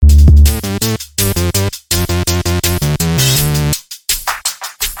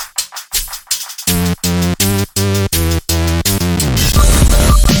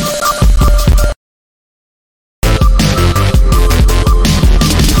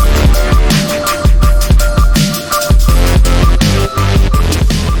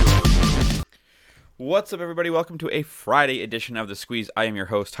What's up, everybody? Welcome to a Friday edition of The Squeeze. I am your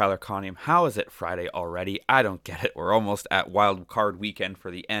host, Tyler Conium. How is it Friday already? I don't get it. We're almost at wild card weekend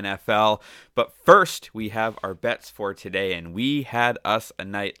for the NFL. But first, we have our bets for today, and we had us a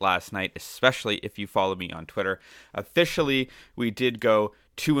night last night, especially if you follow me on Twitter. Officially, we did go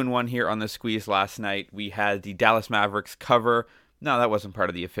 2-1 here on The Squeeze last night. We had the Dallas Mavericks cover. No, that wasn't part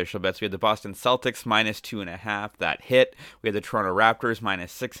of the official bets. We had the Boston Celtics minus 2.5. That hit. We had the Toronto Raptors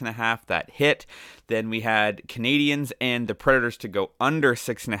minus 6.5. That hit. Then we had Canadians and the Predators to go under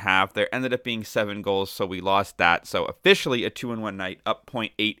 6.5. There ended up being 7 goals, so we lost that. So officially a 2-1 night, up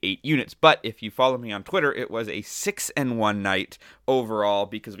 0.88 units. But if you follow me on Twitter, it was a 6-1 night overall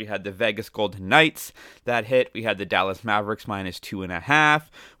because we had the Vegas Golden Knights that hit. We had the Dallas Mavericks minus 2.5.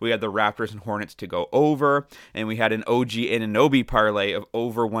 We had the Raptors and Hornets to go over. And we had an OG Anunoby parlay of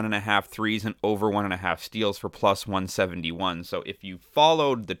over 1.5 threes and over 1.5 steals for plus 171. So if you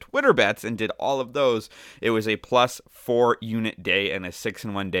followed the Twitter bets and did all of those, it was a plus 4 unit day and a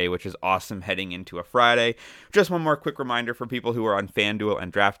 6-1 day, which is awesome heading into a Friday. Just one more quick reminder for people who are on FanDuel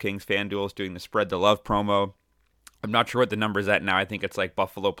and DraftKings. FanDuel is doing the Spread the Love promo. I'm not sure what the number's at now. I think it's like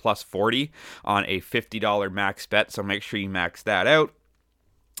Buffalo plus 40 on a $50 max bet, so make sure you max that out.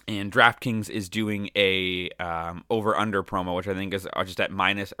 And DraftKings is doing a over-under promo, which I think is just at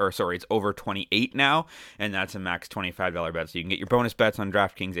it's over 28 now, and that's a max $25 bet. So you can get your bonus bets on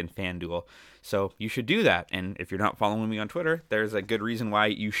DraftKings and FanDuel. So you should do that. And if you're not following me on Twitter, there's a good reason why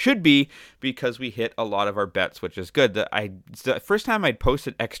you should be, because we hit a lot of our bets, which is good. It's the first time I'd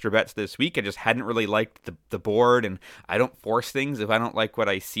posted extra bets this week. I just hadn't really liked the board, and I don't force things. If I don't like what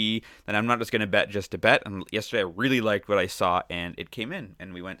I see, then I'm not just going to bet just to bet. And yesterday I really liked what I saw, and it came in,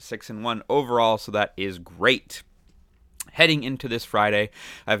 and we went 6-1 overall, so that is great. Heading into this Friday,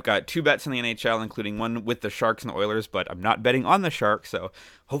 I've got 2 bets in the NHL, including one with the Sharks and the Oilers, but I'm not betting on the Sharks, so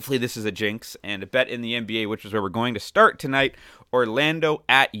hopefully this is a jinx. And a bet in the NBA, which is where we're going to start tonight, Orlando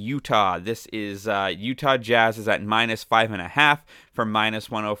at Utah. This is Utah Jazz is at minus 5.5 for minus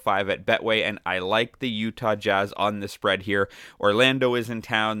 105 at Betway, and I like the Utah Jazz on the spread here. Orlando is in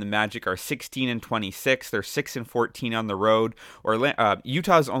town. The Magic are 16-26. They're 6-14 on the road.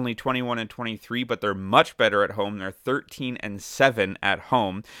 Utah's only 21-23, but they're much better at home. They're 13-7 at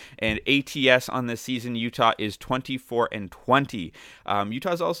home. And ATS on this season, Utah is 24-20.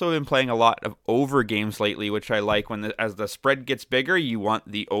 Utah's also been playing a lot of over games lately, which I like. As the spread gets bigger, you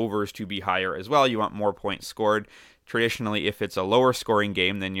want the overs to be higher as well. You want more points scored. Traditionally, if it's a lower scoring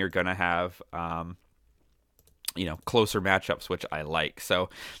game, then you're going to have closer matchups, which I like. So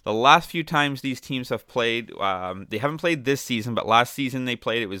the last few times these teams have played, they haven't played this season, but last season they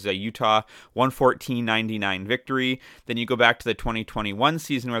played, it was a Utah 114-99 victory. Then you go back to the 2021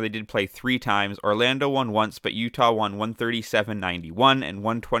 season where they did play 3 times. Orlando won once, but Utah won 137-91 and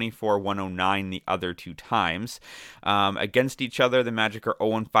 124-109 the other 2 times. Against each other, the Magic are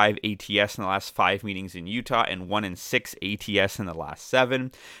 0-5 ATS in the last 5 meetings in Utah and 1-6 ATS in the last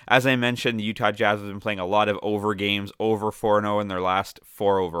 7. As I mentioned, the Utah Jazz have been playing a lot of over games, over 4-0 in their last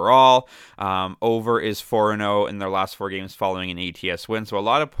 4 overall. Over is 4-0 in their last 4 games following an ATS win. So a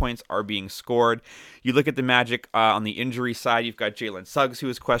lot of points are being scored. You look at the Magic on the injury side, you've got Jalen Suggs, who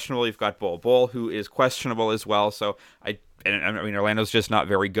is questionable. You've got Bol Bol, who is questionable as well. So I mean, Orlando's just not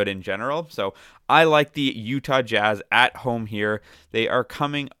very good in general. So I like the Utah Jazz at home here. They are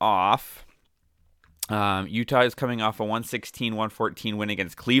coming off... Utah is coming off a 116-114 win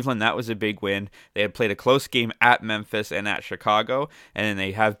against Cleveland. That was a big win. They had played a close game at Memphis and at Chicago, and then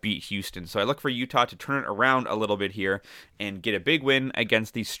they have beat Houston. So I look for Utah to turn it around a little bit here and get a big win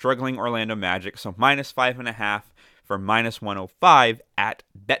against the struggling Orlando Magic. So minus 5.5 for minus 105 at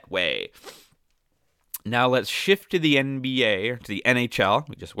Betway. Now let's shift to the NBA, or to the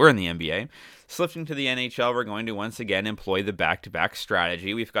NHL. We're in the NBA. Shifting to the NHL, we're going to once again employ the back-to-back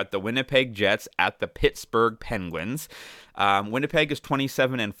strategy. We've got the Winnipeg Jets at the Pittsburgh Penguins. Winnipeg is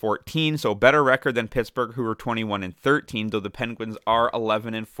 27-14, so better record than Pittsburgh, who are 21-13, though the Penguins are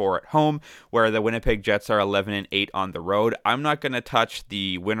 11-4 at home, where the Winnipeg Jets are 11-8 on the road. I'm not going to touch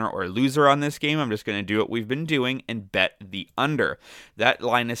the winner or loser on this game. I'm just going to do what we've been doing and bet the under. That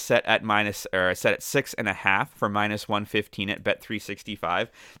line is set at 6.5 for minus 115 at Bet365.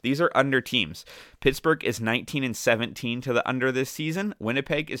 These are under teams. Pittsburgh is 19-17 to the under this season.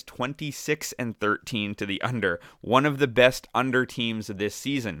 Winnipeg is 26-13 to the under. One of the best under teams this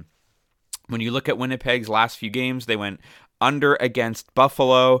season. When you look at Winnipeg's last few games, they went under against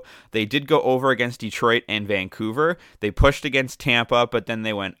Buffalo. They did go over against Detroit and Vancouver. They pushed against Tampa, but then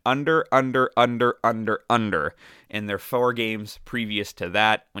they went under in their 4 games previous to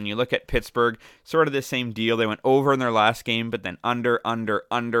that. When you look at Pittsburgh, sort of the same deal. They went over in their last game, but then under,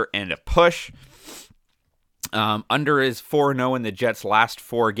 and a push. Under is 4-0 in the Jets' last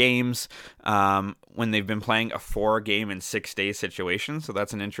 4 games when they've been playing a 4-game in 6-day situation. So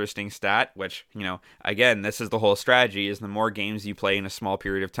that's an interesting stat, which, again, this is the whole strategy, is the more games you play in a small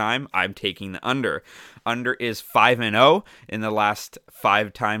period of time, I'm taking the under. Under is 5-0 in the last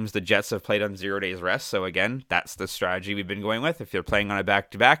 5 times the Jets have played on 0 days rest. So again, that's the strategy we've been going with. If you're playing on a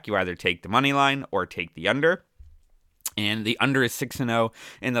back-to-back, you either take the money line or take the under. And the under is 6-0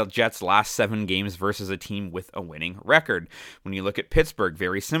 in the Jets' last 7 games versus a team with a winning record. When you look at Pittsburgh,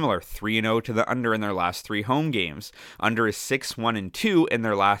 very similar, 3-0 to the under in their last 3 home games. Under is 6-1-2 in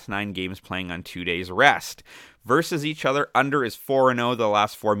their last 9 games playing on 2 days rest. Versus each other, under is 4-0 the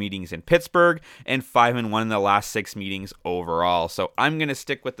last 4 meetings in Pittsburgh and 5-1 in the last 6 meetings overall. So I'm going to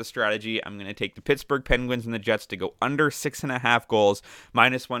stick with the strategy. I'm going to take the Pittsburgh Penguins and the Jets to go under 6.5 goals,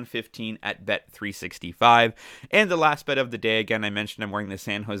 minus 115 at Bet365. And the last bet of the day, again, I mentioned I'm wearing the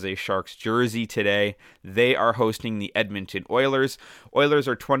San Jose Sharks jersey today. They are hosting the Edmonton Oilers. Oilers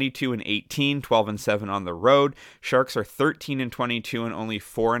are 22-18, 12-7 on the road. Sharks are 13-22 and only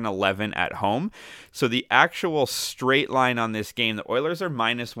 4-11 at home. So the actual straight line on this game, the Oilers are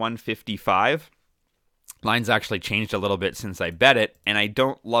minus 155. Line's actually changed a little bit since I bet it, and I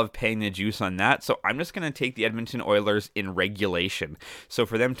don't love paying the juice on that, so I'm just going to take the Edmonton Oilers in regulation. So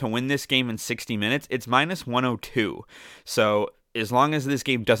for them to win this game in 60 minutes, it's minus 102. So as long as this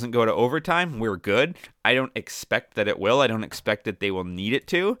game doesn't go to overtime, we're good. I don't expect that it will. I don't expect that they will need it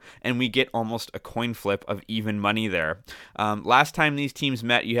to. And we get almost a coin flip of even money there. Last time these teams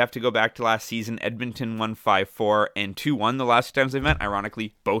met, you have to go back to last season. Edmonton won 5-4 and 2-1 the last 2 times they met.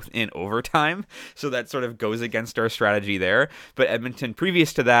 Ironically, both in overtime. So that sort of goes against our strategy there. But Edmonton,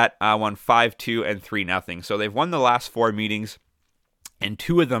 previous to that, won 5-2 and 3-0. So they've won the last 4 meetings. And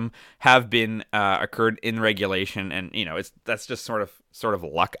 2 of them have been occurred in regulation, and that's just sort of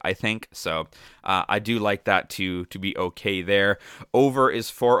luck, I think. So I do like that to be okay there. Over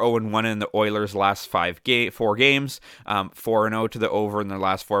is 4-0-1 in the Oilers' last 4 games, 4-0 to the over in their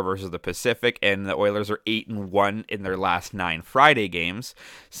last 4 versus the Pacific, and the Oilers are 8-1 in their last 9 Friday games.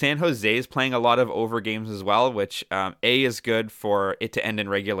 San Jose is playing a lot of over games as well, which A is good for it to end in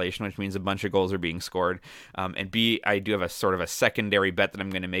regulation, which means a bunch of goals are being scored, and B, I do have a sort of a secondary bet that I'm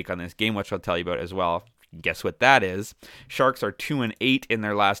going to make on this game, which I'll tell you about as well. Guess what that is? Sharks are 2-8 in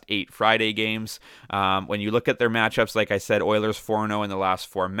their last 8 Friday games. When you look at their matchups, like I said, Oilers 4-0 in the last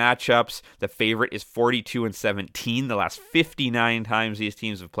 4 matchups. The favorite is 42-17 the last 59 times these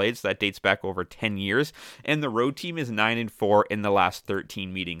teams have played, so that dates back over 10 years. And the road team is 9-4 in the last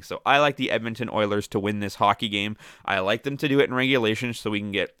 13 meetings. So I like the Edmonton Oilers to win this hockey game. I like them to do it in regulation so we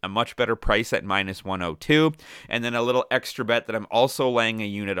can get a much better price at minus 102. And then a little extra bet that I'm also laying a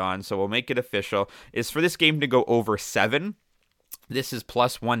unit on, so we'll make it official, is for this game to go over 7. This is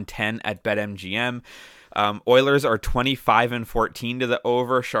plus 110 at BetMGM. Oilers are 25-14 to the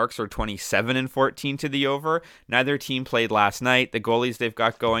over. Sharks are 27-14 to the over. Neither team played last night. The goalies they've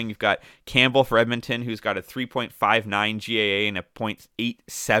got going, you've got Campbell for Edmonton, who's got a 3.59 GAA and a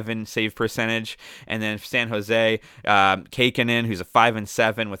 .87 save percentage. And then San Jose, Kaikkonen, who's a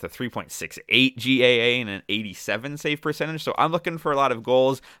 5-7 with a 3.68 GAA and an 87 save percentage. So I'm looking for a lot of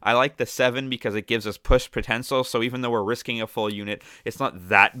goals. I like the 7 because it gives us push potential. So even though we're risking a full unit, it's not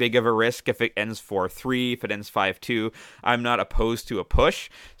that big of a risk if it ends 4-3. If it ends 5-2, I'm not opposed to a push.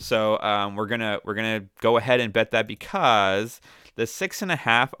 So we're gonna go ahead and bet that because the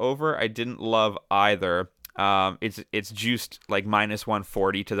 6.5 over I didn't love either. It's juiced like minus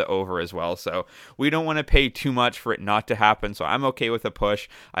 140 to the over as well. So we don't want to pay too much for it not to happen. So I'm okay with a push.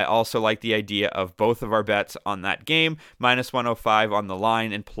 I also like the idea of both of our bets on that game, minus 105 on the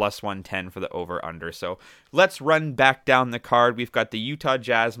line and plus 110 for the over under. So let's run back down the card. We've got the Utah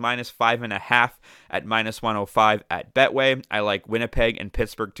Jazz minus 5.5 at minus 105 at Betway. I like Winnipeg and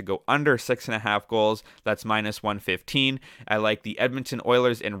Pittsburgh to go under 6.5 goals. That's minus 115. I like the Edmonton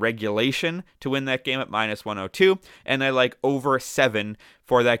Oilers in regulation to win that game at minus 102. And I like over 7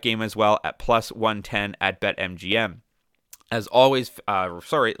 for that game as well at plus 110 at BetMGM. As always,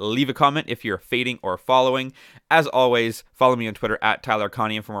 leave a comment if you're fading or following. As always, follow me on Twitter at Tyler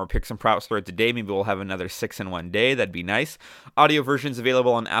Conniam for more picks and props throughout the day. Maybe we'll have another 6 in one day. That'd be nice. Audio versions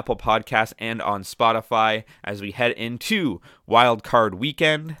available on Apple Podcasts and on Spotify as we head into Wild Card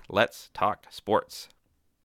Weekend. Let's talk sports.